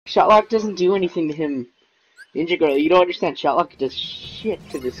Shotlock doesn't do anything to him. Ninja Girl, you don't understand. Shotlock does shit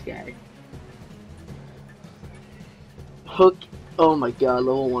to this guy. Hook. Oh my god,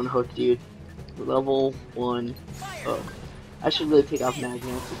 level 1 hook, dude. Level 1 hook. I should really take off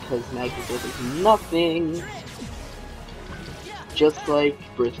Magnet because Magnet does nothing. Just like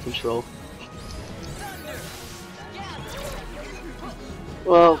birth control.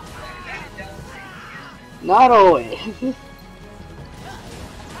 Well, not always.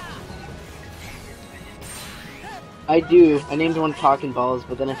 I do. I named one Talking Balls,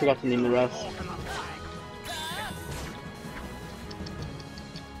 but then I forgot to name the rest.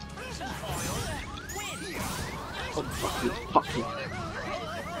 Oh, fuck you, fuck you.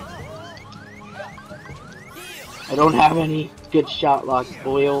 I don't have any good shot locks,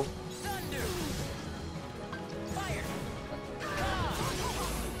 boyo.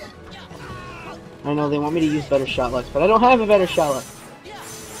 I know they want me to use better shot locks, but I don't have a better shot lock.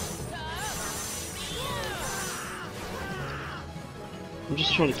 I'm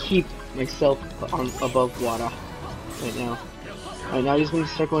just trying to keep myself on above water right now. Right now, he's going to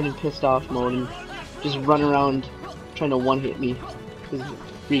start going in pissed off mode and just run around trying to one-hit me. He's a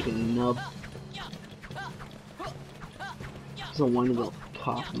freaking nub. He's a one little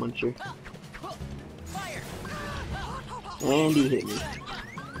cock muncher. And he hit me.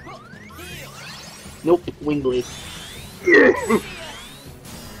 Nope, wing blade.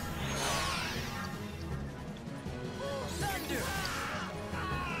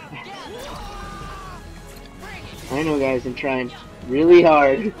 I know, guys, I'm trying really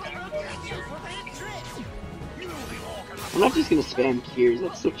hard. I'm not just gonna spam gears,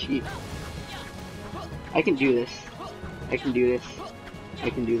 that's so cheap. I can do this. I can do this. I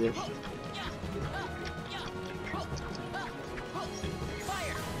can do this.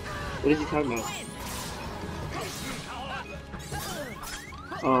 What is he talking about?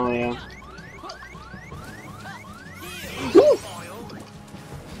 Oh, yeah.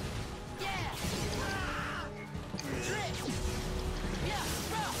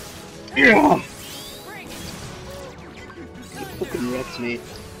 Yeah! Fucking Rex, mate.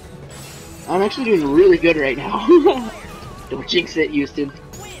 I'm actually doing really good right now. Don't jinx it, Houston.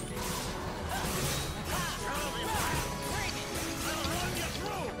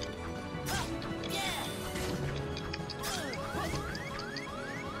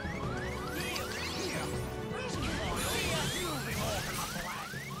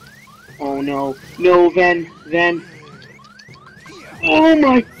 Oh no. No, Ven. Ven. Oh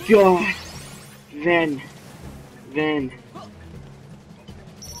my god. Ven. Ven.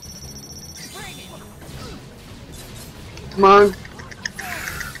 Come on.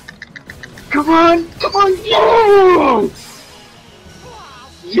 Come on. Come on. Yeah!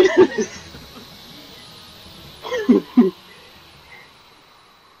 Yes!